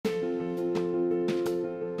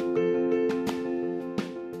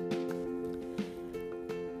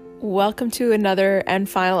Welcome to another and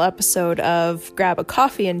final episode of Grab a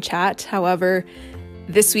Coffee and Chat. However,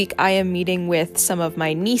 this week I am meeting with some of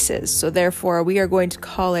my nieces, so therefore we are going to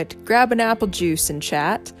call it Grab an Apple Juice and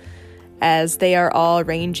Chat, as they are all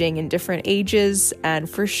ranging in different ages and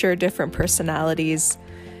for sure different personalities.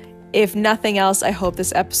 If nothing else, I hope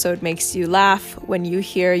this episode makes you laugh when you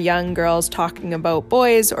hear young girls talking about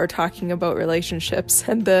boys or talking about relationships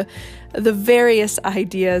and the various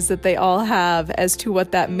ideas that they all have as to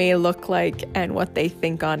what that may look like and what they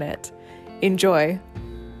think on it. Enjoy.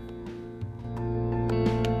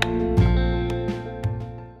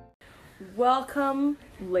 Welcome,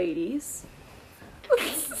 ladies.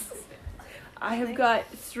 I have got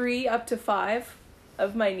 3 up to 5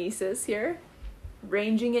 of my nieces here,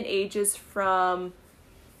 ranging in ages from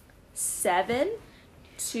 7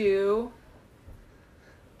 to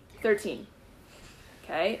 13.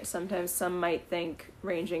 Okay, sometimes some might think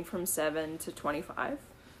ranging from 7 to 25,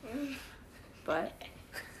 but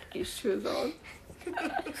each to his own.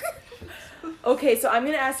 Okay, so I'm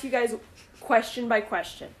going to ask you guys question by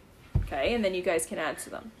question, okay, and then you guys can answer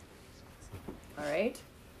them. All right?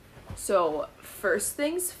 So, first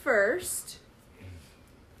things first,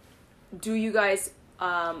 do you guys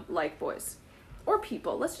like boys? Or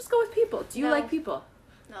people? Let's just go with people. Do you like people?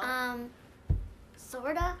 No.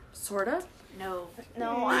 Sorta. Sorta? No,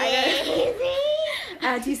 Maybe.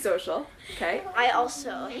 Antisocial. Okay. I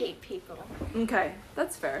also hate people. Okay,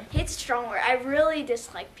 that's fair. Hate's a strong word. I really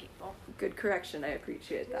dislike people. Good correction. I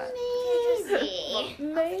appreciate that.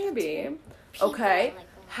 Maybe. Maybe. Okay.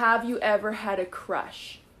 Have you ever had a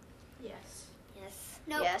crush? Yes. Yes.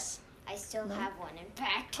 Nope. Yes. I still have one, in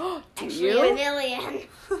fact. Do Actually, you? a million.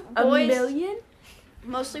 A Boys- million?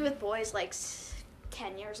 Mostly with boys like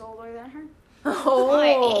 10 years older than her.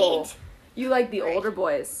 Oh. Right. You like the Right. older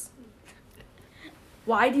boys.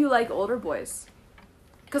 Why do you like older boys?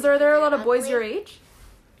 Because are there a lot of boys Ugly. your age?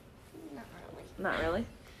 Not really. Not really.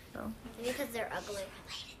 Because they're ugly.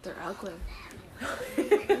 They're ugly.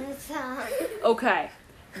 So, Okay.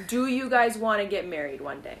 Do you guys want to get married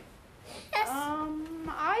one day? yes.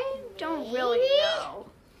 I don't really know.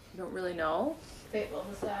 You don't really know? Fate will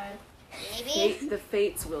decide. Maybe. The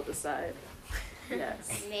fates will decide.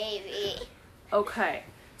 Yes. Maybe. Okay.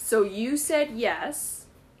 So you said yes.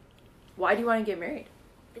 Why do you want to get married?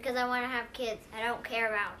 Because I want to have kids. I don't care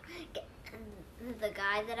about the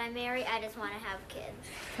guy that I marry. I just want to have kids.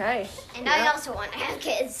 Okay. And I also want to have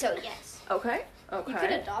kids, so yes. Okay. You could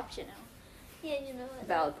Okay. adopt, you know. Yeah, you know what?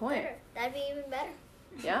 Valid point. Better. That'd be even better.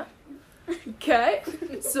 Yeah. Okay.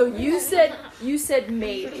 So you said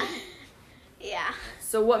maybe. Yeah.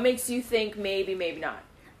 So what makes you think maybe not?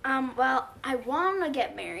 Well, I want to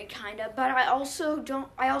get married, kind of, but I also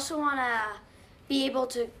want to be able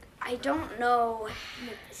to, I don't know.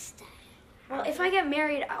 Well, if I get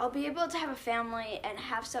married, I'll be able to have a family and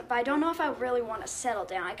have stuff, but I don't know if I really want to settle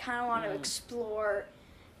down. I kind of want to explore,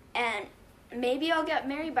 and maybe I'll get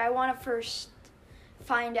married, but I want to first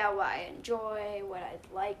find out what I enjoy, what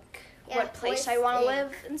I'd like, Yeah, what place I boys want to think.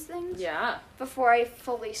 live and things, Yeah. before I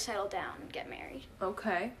fully settle down and get married.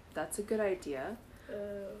 Okay. That's a good idea.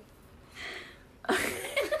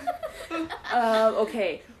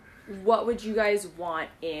 Okay. What would you guys want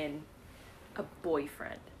in a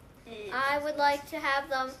boyfriend? I would like to have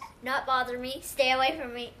them not bother me, stay away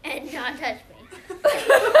from me, and not touch me.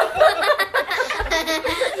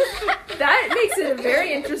 That makes it a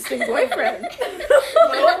very interesting boyfriend.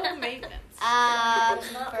 No maintenance.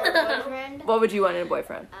 For a boyfriend, What would you want in a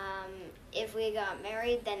boyfriend? if we got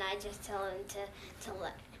married, then I just tell him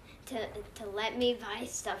to let me buy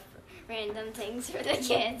stuff, random things for the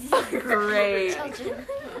kids. Great. Children.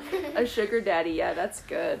 A sugar daddy, yeah, that's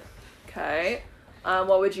good. Okay.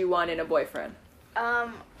 What would you want in a boyfriend?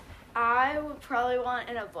 I would probably want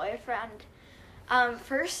in a boyfriend.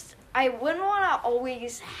 First, I wouldn't want to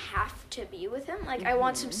always have to be with him. Like, I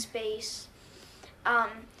want some space.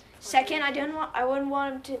 Second, I wouldn't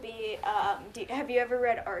want him to be. Have you ever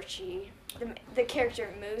read Archie? The character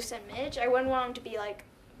Moose and Midge. I wouldn't want him to be like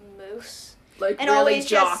Moose. Like And really always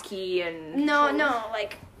just- jockey and No,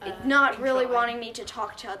 like not really controlling. wanting me to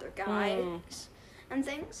talk to other guys and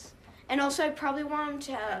things. And also, I probably want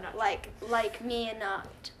him to like me and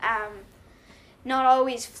not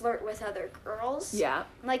always flirt with other girls. yeah.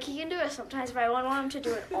 Like, he can do it sometimes, but I wouldn't want him to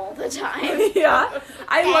do it all the time. Yeah.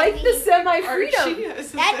 I like the semi-freedom. Archie That'd be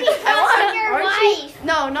is fucking your Archie? wife.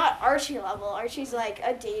 No, not Archie level. Archie's like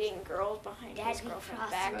a dating girls behind his That'd be girlfriend's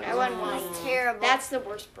crossing back. the I wouldn't line. want Terrible. That's the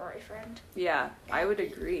worst boyfriend. Yeah, I would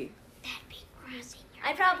agree. That'd be crossing your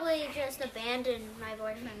I'd probably just abandon my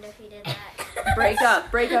boyfriend if he did that. Break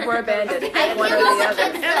up or abandon. I One or kill the all the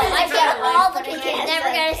other. kids, though. I kill all the kids. Never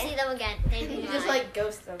gonna see them again. They'd be You mine. just like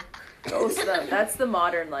ghost them. Ghost them. That's the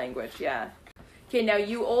modern language, yeah. Okay, now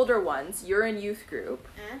you older ones, you're in youth group.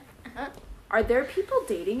 Are there people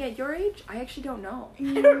dating at your age? I actually don't know.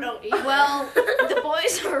 I don't know either. Well, the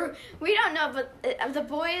boys are. We don't know, but the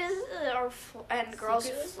boys and girls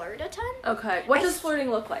Secretly? flirt a ton. Okay, what does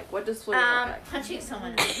flirting look like? What does flirting look like? Punching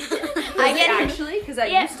someone. I get Actually, because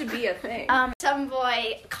that Yeah. used to be a thing. some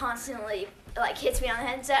boy constantly like hits me on the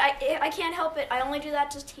head and said, I can't help it. I only do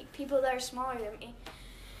that to people that are smaller than me.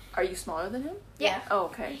 Are you smaller than him? Yeah. Oh,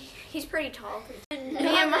 okay. He's pretty tall. Me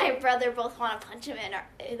and my brother both want to punch him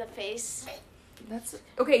in the face. That's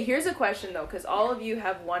okay. Here's a question though, because all of you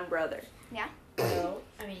have one brother. No,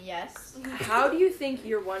 I mean, yes. How do you think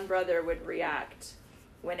your one brother would react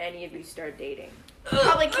when any of you start dating?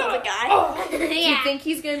 Probably kill the guy. Do you think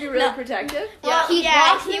he's gonna be really protective? Well, he'd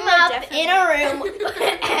Yeah, lock he him would up definitely. in a room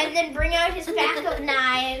and then bring out his pack of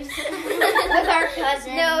knives with our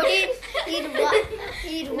cousin. No,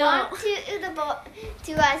 he'd walk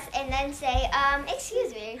to us and then say,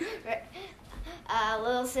 "Excuse me,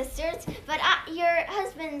 little sisters, but your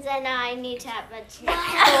husbands and I need to have a chat."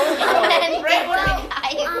 And bring the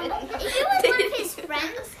guy in. If it was one of his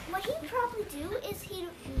friends, what he'd probably do is he'd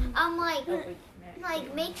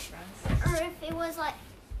like make sure, or if it was like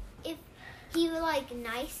if he was like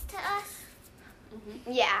nice to us.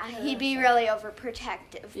 Yeah, he'd be really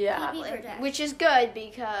overprotective. Yeah. He'd be protective. Which is good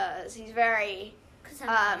because he's very 'Cause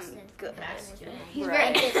I'm good. Masculine. He's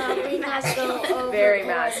Right. very masculine. Very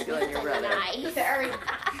masculine, your brother. Very.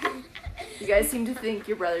 You guys seem to think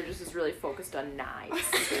your brother just is really focused on knives.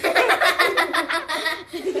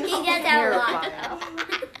 He does that a lot.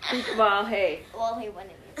 Terrifying. Well, hey. Well, he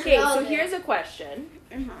wouldn't. Okay, so here's a question.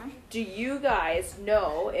 Mm-hmm. Do you guys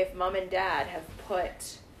know if mom and dad have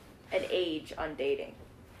put an age on dating?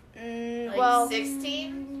 Like Well,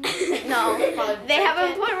 16? no, Probably they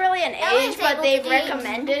haven't put really an I was age, but able they've to date.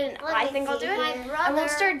 recommended, and I think I'll do it. My I brother.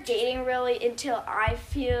 won't start dating really until I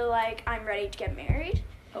feel like I'm ready to get married.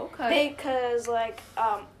 Okay. Because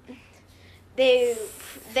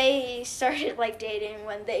they started like dating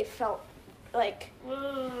when they felt like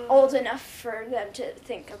old enough for them to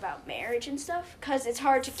think about marriage and stuff. Because it's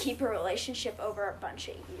hard to keep a relationship over a bunch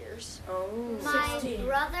of years. Oh. My 16.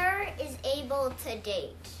 brother is able to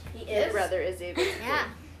date. Your brother is able to Yeah.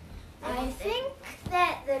 I think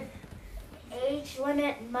that the age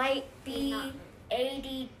limit might be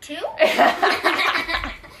 82.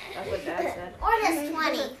 That's what Dad said. Or just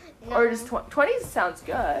 20. Or just 20 sounds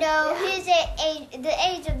good. No, his age, the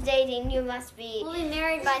age of dating, you must be. We'll be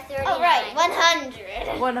married by 39. Oh, right,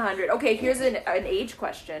 100. 100. Okay, here's an age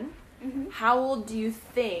question. Mhm. How old do you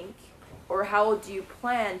think, or how old do you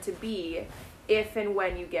plan to be if and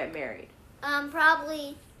when you get married?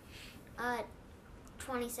 Probably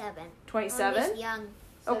 27. 27? I'm just young,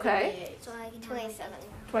 Okay. so I can 27.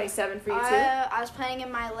 27 for you too? I was planning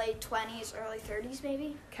in my late 20s, early 30s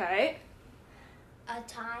maybe. Okay. A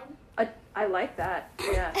time. I like that.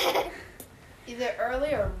 Yeah. Either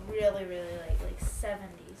early or really, really like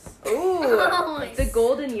 70s. Ooh, the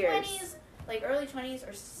golden years. 20s, like early 20s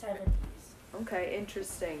or 70s. Okay,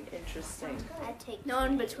 interesting. I'd take No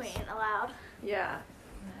in between allowed. Yeah.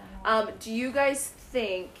 Do you guys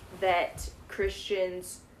think that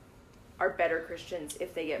Christians are better Christians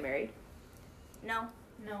if they get married? No.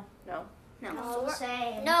 No. No? No.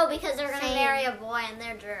 Same. No, because they're going to Same. marry a boy and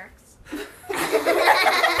they're jerks.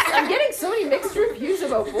 I'm getting so many mixed reviews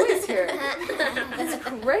about boys here. That's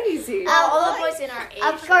crazy. All the boys in our age.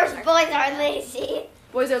 Of course, boys are lazy.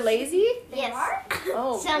 Boys are lazy? Yes.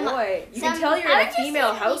 Oh Some- boy. You can some- tell you're in a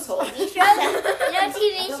female household. TV shows,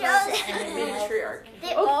 TV shows, Matriarchy.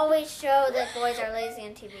 They Oh. always show that boys are lazy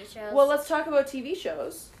in TV shows. Well, let's talk about TV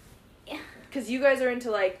shows. Yeah. Because you guys are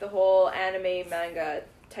into like the whole anime manga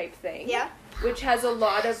type thing. Yeah. Which has a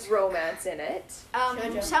lot of romance in it.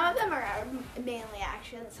 Shoujo. Some of them are mainly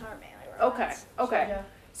action, some are mainly Okay. romance. Okay. Shoujo.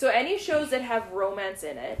 So any shows that have romance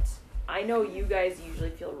in it, I know you guys usually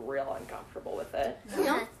feel real uncomfortable with it.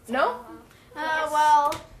 No. No?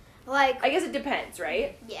 Well, like, I guess it depends,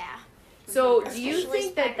 right? yeah. So do you Especially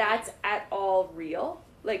think that Spider-Man. that's at all real?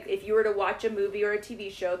 Like if you were to watch a movie or a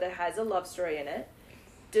TV show that has a love story in it,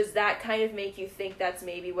 does that kind of make you think that's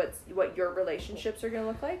maybe what your relationships are going to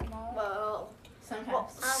look like? Well,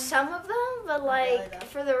 Sometimes. some of them, but really like though.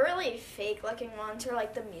 for the really fake looking ones or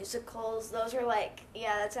like the musicals, those are like,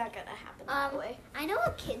 yeah, that's not gonna happen that way. I know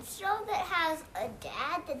a kids show that has a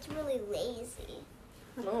dad that's really lazy.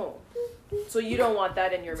 Oh. So you don't want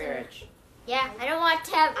that in your marriage? Yeah, I don't want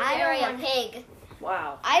to marry a pig.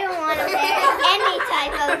 Wow. I don't want to marry any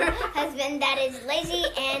type of husband that is lazy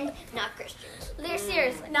and not Christian.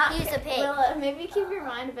 Seriously, Not he's a pig. Willa, maybe keep your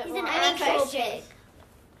mind a bit He's more. an I mean, actual Christian. pig.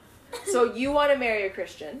 So you want to marry a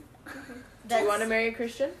Christian? Do you want to marry a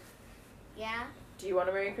Christian? Yeah. Do you want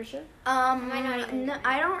to marry a Christian? No,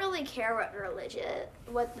 I don't really care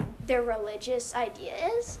what their religious idea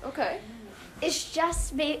is. Okay. It's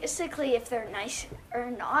just basically if they're nice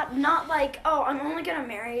or not. Not like, oh, I'm only gonna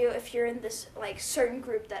marry you if you're in this like certain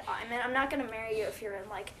group that I'm in. I'm not gonna marry you if you're in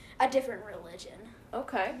like a different religion.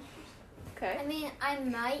 Okay. Okay. I mean, I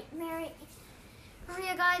might marry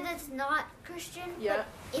a guy that's not Christian. Yeah.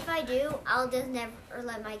 But if I do, I'll just never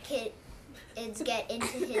let my kids get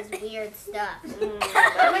into his weird stuff.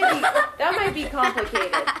 That might be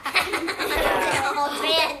complicated.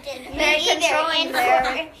 Very controlling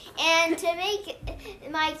there. And to make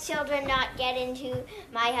my children not get into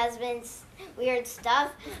my husband's weird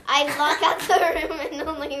stuff, I lock out the room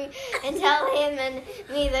and tell him and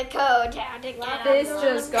me the code how to get out. This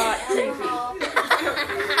just got creepy.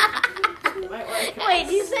 Might work. Wait,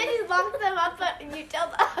 you said you lock them up and you tell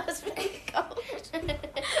the husband to go?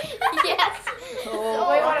 Yes.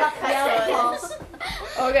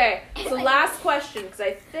 Okay, so last question, because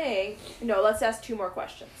I think, let's ask 2 more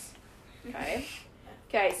questions. Okay?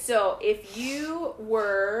 Okay, so if you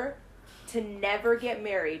were to never get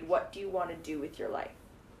married, what do you want to do with your life?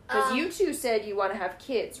 Because you two said you want to have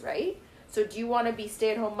kids, right? So do you want to be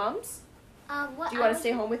stay-at-home moms? Do you want to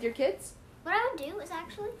stay home with your kids? What I would do is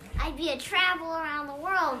I'd be a travel around the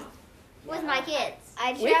world with my kids.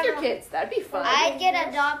 With your kids, that'd be fun. I'd get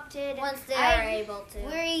adopted. Once they are able to.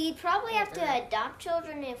 We'd probably have to adopt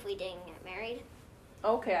children if we didn't get married.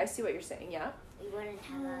 Okay, I see what you're saying, yeah. We wouldn't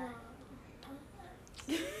have a...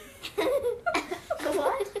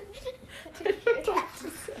 What? I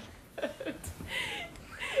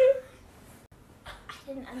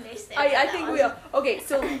didn't understand. I think we all. Okay,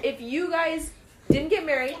 so if you guys didn't get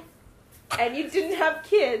married and you didn't have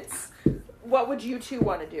kids, what would you two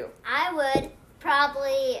want to do? I would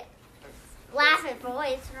probably laugh at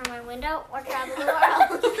boys from my window or travel the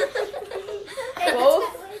world.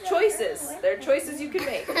 Both choices. They're choices you can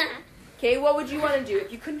make. Okay, what would you want to do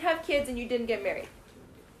if you couldn't have kids and you didn't get married?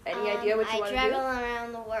 Any idea what you want to do? I travel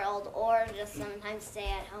around the world or just sometimes stay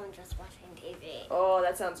at home just watching TV. Oh,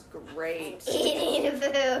 that sounds great. Eating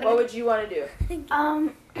food. What would you want to do?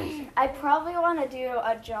 I probably want to do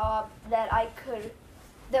a job that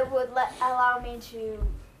would allow me to,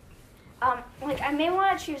 I may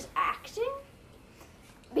want to choose acting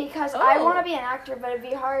because I want to be an actor, but it'd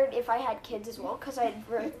be hard if I had kids as well because I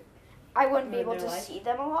wouldn't be able to see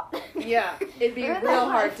them a lot. Yeah, it'd be real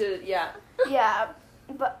hard to, Yeah,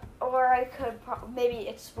 or I could maybe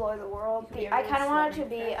explore the world. I kind of wanted to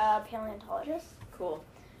be a paleontologist. Cool.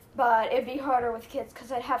 But it'd be harder with kids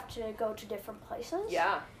because I'd have to go to different places.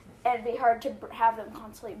 Yeah. And it'd be hard to have them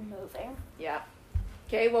constantly moving. Yeah.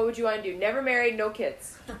 Okay, what would you want to do? Never married, no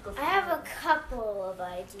kids. I have a couple of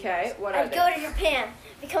ideas. Okay, what are I'd they? go to Japan,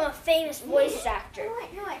 become a famous voice actor.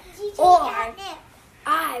 DJ Or Catnip.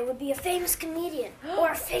 I would be a famous comedian, or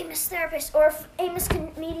a famous therapist, or a famous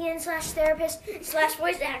comedian / therapist /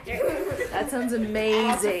 voice actor. That sounds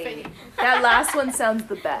amazing. That last one sounds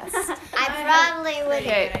the best. I probably would.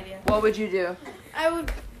 Okay, what would you do? I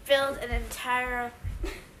would build an entire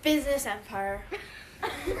business empire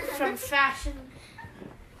from fashion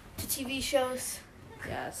to TV shows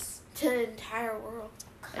Yes. to the entire world.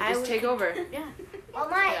 And just take over. Yeah. Well,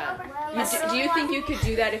 my Yeah. Do you think you could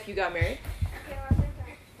do that if you got married?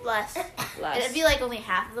 Less. Less. It'd be like only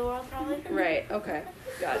half of the world probably. Right, okay.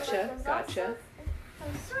 Gotcha.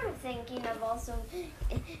 I'm sort of thinking of also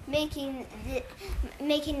making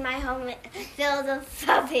my home filled with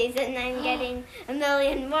puppies and then getting a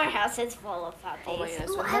million more houses full of puppies. Oh my goodness,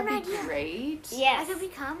 Ooh, wouldn't that be great? Yes. I could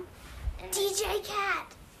become And DJ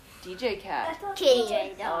Cat. DJ Cat.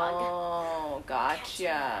 KJ dog. Oh,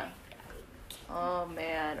 gotcha. Oh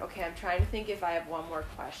man. Okay, I'm trying to think if I have one more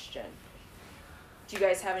question. Do you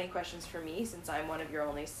guys have any questions for me since I'm one of your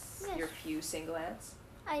few single aunts?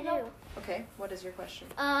 I do. Okay, what is your question?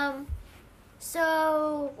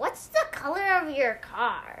 So what's the color of your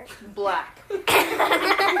car? Black.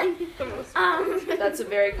 That's a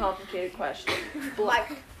very complicated question.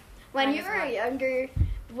 Black. When you were younger,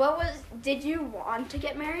 did you want to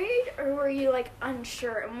get married, or were you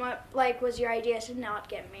unsure? And what was your idea to not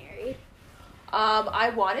get married?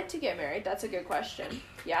 I wanted to get married. That's a good question.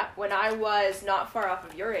 Yeah, when I was not far off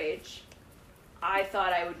of your age, I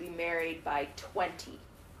thought I would be married by 20.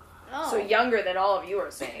 Oh. So younger than all of you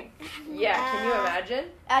are saying. Yeah, can you imagine?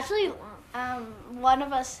 Actually, one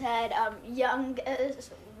of us said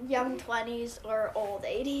young 20s or old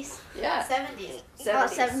 80s. Yeah. 70s.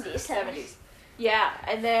 70s. Yeah,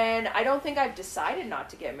 and then I don't think I've decided not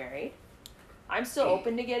to get married. I'm still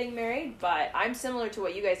open to getting married, but I'm similar to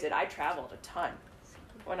what you guys did. I traveled a ton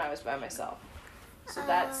when I was by myself. So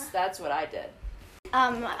that's what I did.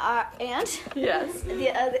 And Yes. the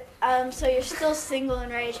other, so you're still single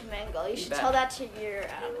and ready to mingle. You should bet. tell that to your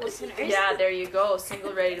listeners. Yeah, there you go.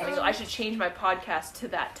 Single ready to mingle. I should change my podcast to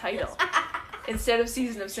that title. Instead of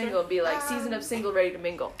Season of Single, it'd be like Season of Single Ready to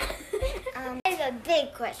Mingle. Here's a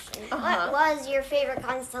big question. Uh-huh. What was your favorite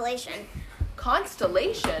constellation?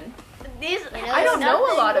 Constellation? These, I don't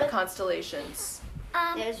know a lot of constellations.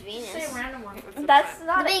 There's Venus. Say a random one. That's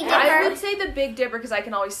not The Big it. I Dipper. would say the Big Dipper because I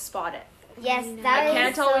can always spot it. Yes, I that is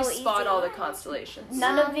can't so always easy. spot all the constellations.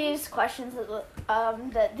 None of these questions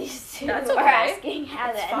that these two That's are okay. asking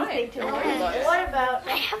had That's anything fine. to Okay. do with it. What about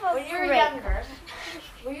I have a when you were great younger?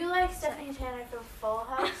 Were you like Stephanie Tanner from Full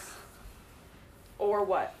House? Or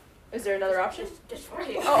what? Is there another option? Just for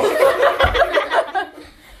you.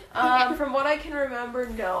 Oh. From what I can remember,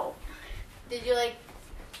 no. Did you like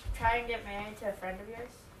try and get married to a friend of yours?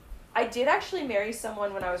 I did actually marry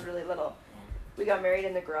someone when I was really little. We got married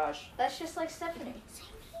in the garage. That's just like Stephanie.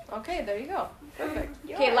 Okay, there you go. Perfect.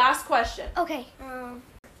 Okay, last question. Okay.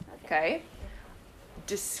 Okay.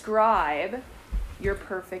 Describe your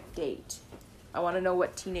perfect date. I want to know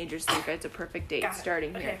what teenagers think is a perfect date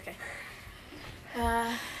starting here.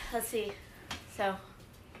 Okay. Let's see. So,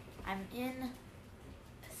 I'm in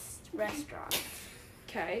a restaurant,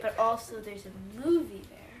 Okay. but also there's a movie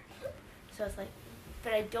there. So it's like,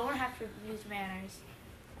 but I don't have to use manners.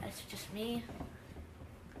 It's just me.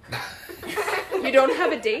 You don't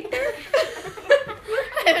have a date there?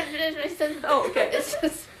 I haven't finished my sentence. Oh, okay. It's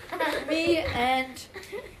just me and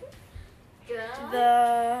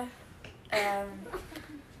the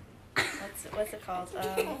what's it called?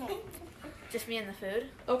 Just me and the food.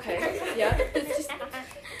 Okay. Yeah. It's just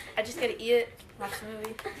I just gotta eat it, watch the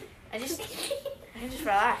movie, I can just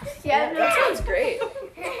relax. Yeah, that sounds great.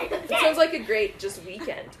 It sounds like a great just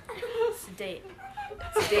weekend. It's a date.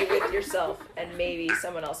 It's a date with yourself and maybe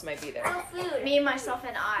someone else might be there. Food. Me, myself,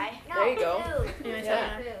 and I. There you go. Food. Me, myself,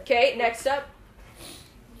 Yeah. and I. Okay, next up.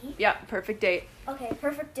 Yeah, perfect date. Okay,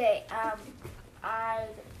 perfect day. I'd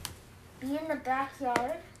be in the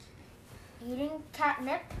backyard eating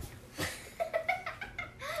catnip.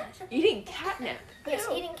 Eating catnip. Yes,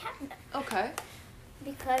 eating catnip. Okay.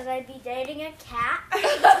 Because I'd be dating a cat.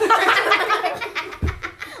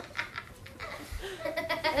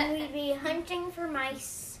 And we'd be hunting for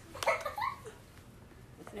mice.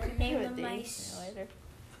 Name the mice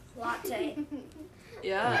Latte.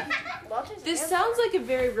 Yeah. This sounds like a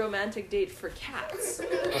very romantic date for cats.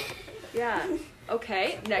 Yeah.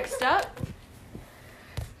 Okay, next up.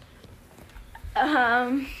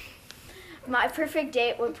 My perfect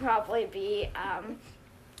date would probably be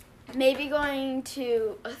maybe going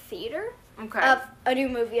to a theater Okay. of a new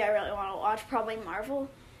movie I really want to watch, probably Marvel,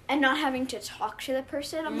 and not having to talk to the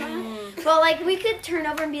person I'm with. But like we could turn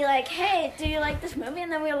over and be like, "Hey, do you like this movie?"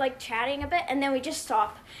 And then we were like chatting a bit, and then we just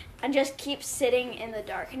stop and just keep sitting in the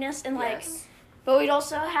darkness and like. Yes. But we'd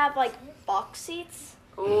also have like box seats.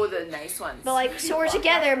 Oh, the nice ones. But like, so we're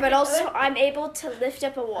together, but also I'm able to lift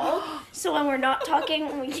up a wall, so when we're not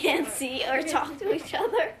talking, we can't see or talk to each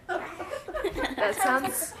other. That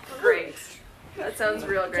sounds great. That sounds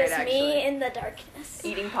real great, Just actually. me in the darkness.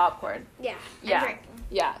 Eating popcorn. Yeah. Yeah.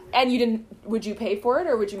 Yeah. And you didn't, would you pay for it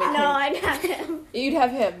or would you make No, him? I'd have him. You'd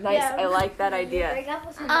have him. Nice. Yeah. I like that idea. Break up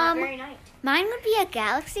with him that very night. Mine would be a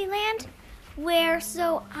Galaxy Land where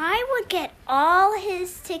so I would get all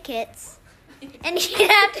his tickets and he'd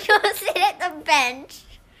have to go sit at the bench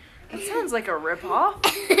That sounds like a ripoff.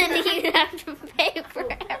 and he'd have to pay for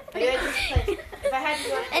everything. Maybe I just like if I had to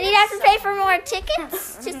go. And he'd have to pay for more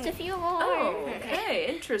tickets, just a few more. Oh, okay.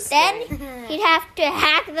 Interesting. Then he'd have to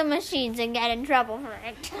hack the machines and get in trouble for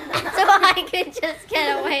it. So I could just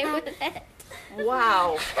get away with it.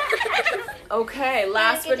 Wow. Okay,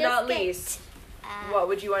 last could but not just get- least, what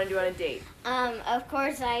would you want to do on a date? Of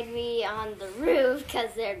course I'd be on the roof because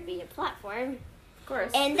there'd be a platform. Of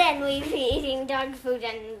course. And then we'd be eating dog food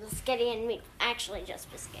and biscotti and meat. Actually,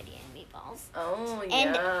 just biscotti and meatballs. Oh,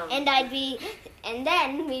 And yum. and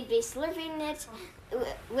then we'd be slurping it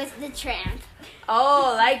with the tramp,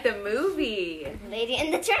 Oh, like the movie. Lady in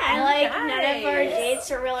the Tramp. I like none of our Nice.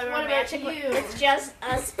 dates are really What about romantic. you? It's just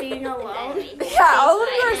us being alone. Yeah, all of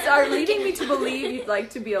us are leading me to believe you'd like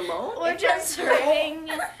to be alone. Or just hurting,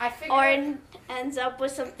 I figured. or ends up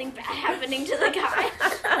with something bad happening to the guy.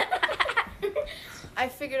 I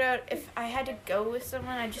figured out if I had to go with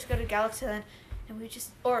someone, I'd just go to Galaxy Land and we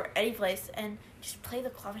just, or any place, and just play the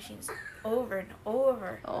claw machines over and over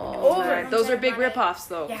and Oh, over. those are big rip-offs,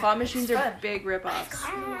 though. Yeah, Claw machines it's are fun. big rip-offs.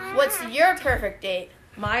 What's your perfect date?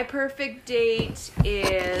 My perfect date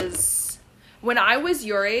is... When I was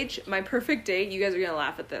your age, my perfect date... You guys are going to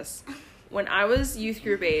laugh at this. When I was youth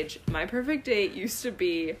group age, my perfect date used to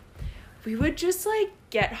be... We would just, like,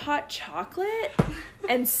 get hot chocolate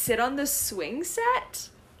and sit on the swing set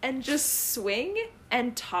and just swing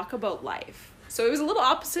and talk about life. So it was a little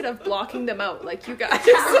opposite of blocking them out, like you guys.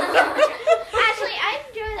 Actually, I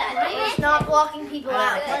enjoy that. It was not blocking people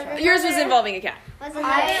out. Yours was involving a cat. Wasn't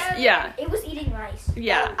it? Yeah. It was eating rice.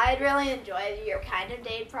 Yeah. I'd really enjoy your kind of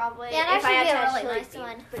date, probably. Yeah, if I had that to should be a really actually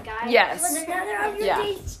nice be one. the guy. Yes. Was another of your Yeah.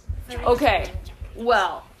 dates? Okay.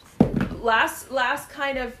 Well, last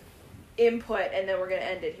kind of input, and then we're gonna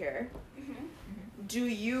end it here. Do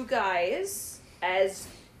you guys, as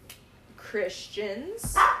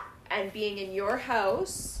Christians, and being in your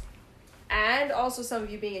house, and also some of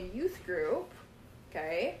you being in youth group,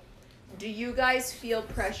 okay, do you guys feel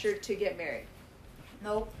pressured to get married?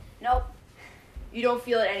 Nope. You don't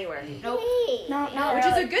feel it anywhere, Nope. No. which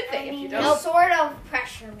is a good thing if you don't. They'll sort of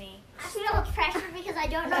pressure me. I feel pressure because I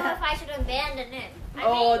don't know if I should abandon it.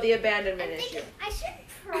 Oh, the abandonment issue. I should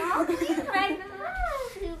probably, but I'm not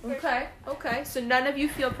super. Okay. So none of you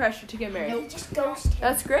feel pressure to get married. Just ghost him.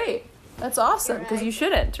 That's great. That's awesome, because you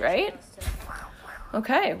shouldn't, right?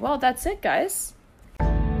 Okay, well, that's it, guys.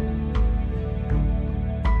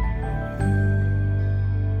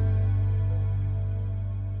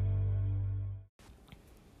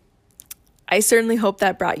 I certainly hope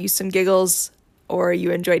that brought you some giggles, or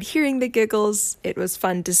you enjoyed hearing the giggles. It was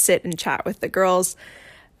fun to sit and chat with the girls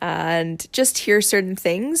and just hear certain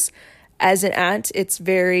things. As an aunt, it's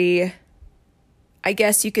very, I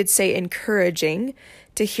guess you could say, encouraging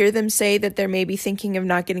to hear them say that they're maybe thinking of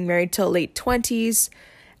not getting married till late 20s.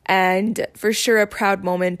 And for sure, a proud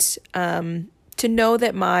moment to know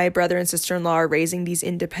that my brother and sister-in-law are raising these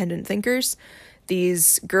independent thinkers,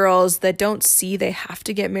 these girls that don't see they have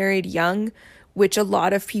to get married young, which a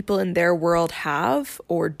lot of people in their world have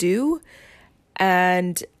or do.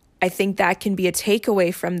 And I think that can be a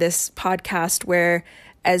takeaway from this podcast, where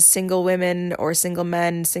as single women or single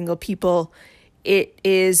men, single people, it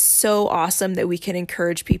is so awesome that we can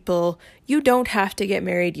encourage people. You don't have to get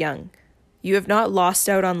married young. You have not lost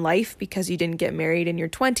out on life because you didn't get married in your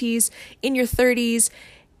 20s, in your 30s.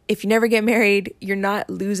 If you never get married, you're not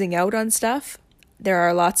losing out on stuff. There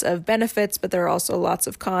are lots of benefits, but there are also lots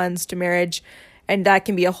of cons to marriage, and that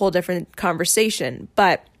can be a whole different conversation.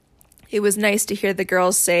 But it was nice to hear the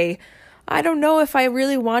girls say, I don't know if I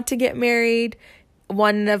really want to get married.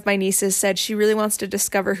 One of my nieces said she really wants to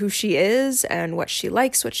discover who she is and what she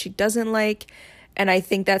likes, what she doesn't like. And I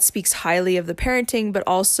think that speaks highly of the parenting, but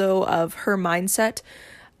also of her mindset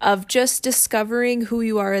of just discovering who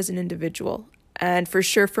you are as an individual. And for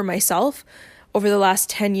sure, for myself, over the last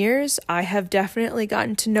 10 years, I have definitely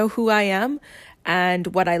gotten to know who I am and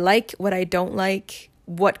what I like, what I don't like,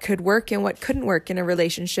 what could work and what couldn't work in a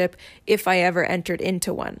relationship if I ever entered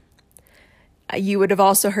into one. You would have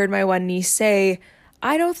also heard my one niece say,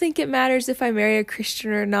 I don't think it matters if I marry a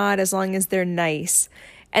Christian or not, as long as they're nice.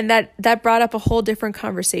 And that brought up a whole different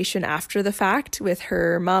conversation after the fact with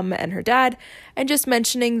her mom and her dad, and just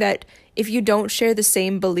mentioning that if you don't share the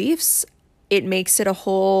same beliefs, it makes it a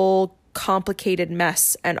whole complicated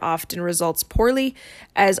mess and often results poorly,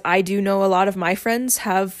 as I do know a lot of my friends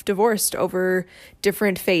have divorced over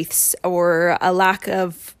different faiths or a lack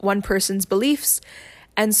of one person's beliefs.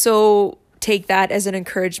 And so take that as an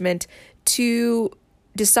encouragement to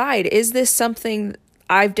decide, is this something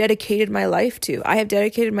I've dedicated my life to? I have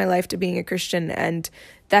dedicated my life to being a Christian, and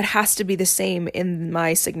that has to be the same in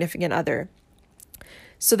my significant other.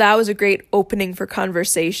 So that was a great opening for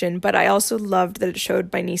conversation, but I also loved that it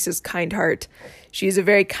showed my niece's kind heart. She's a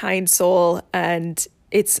very kind soul, and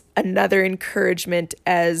it's another encouragement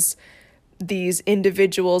as these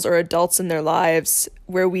individuals or adults in their lives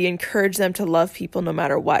where we encourage them to love people no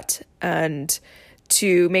matter what, and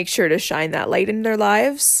to make sure to shine that light in their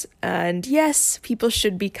lives. And yes, people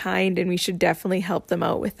should be kind, and we should definitely help them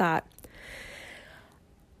out with that.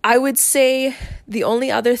 I would say the only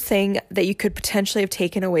other thing that you could potentially have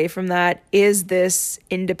taken away from that is this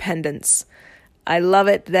independence. I love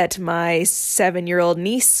it that my 7-year-old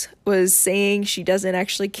niece was saying she doesn't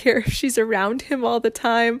actually care if she's around him all the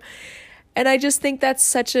time. And I just think that's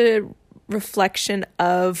such a reflection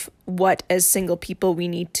of what, as single people, we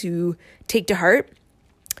need to take to heart.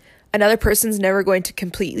 Another person's never going to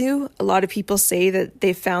complete you. A lot of people say that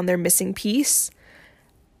they've found their missing piece.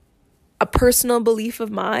 A personal belief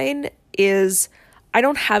of mine is I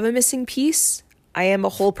don't have a missing piece. I am a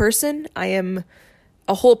whole person. I am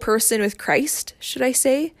a whole person with Christ, should I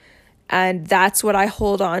say. And that's what I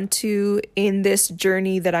hold on to in this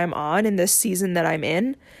journey that I'm on, in this season that I'm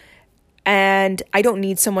in. And I don't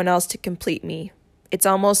need someone else to complete me. It's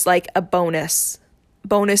almost like a bonus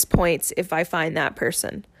points if I find that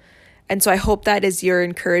person. And so I hope that is your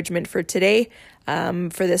encouragement for today, for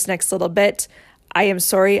this next little bit. I am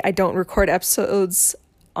sorry I don't record episodes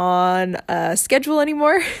on a schedule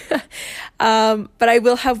anymore, but I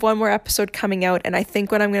will have one more episode coming out, and I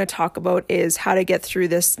think what I'm going to talk about is how to get through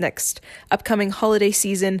this next upcoming holiday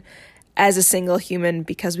season as a single human,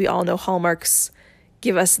 because we all know hallmarks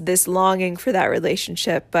give us this longing for that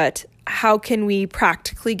relationship, but how can we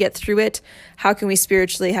practically get through it? How can we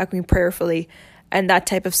spiritually, how can we prayerfully, and that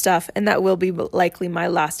type of stuff. And that will be likely my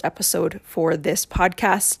last episode for this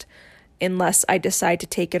podcast, unless I decide to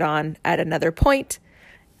take it on at another point.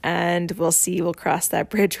 And we'll see, we'll cross that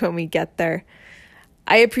bridge when we get there.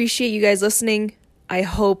 I appreciate you guys listening. I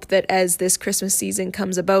hope that as this Christmas season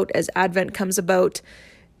comes about, as Advent comes about,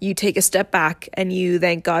 you take a step back and you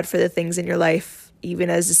thank God for the things in your life. Even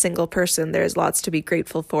as a single person, there's lots to be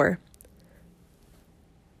grateful for.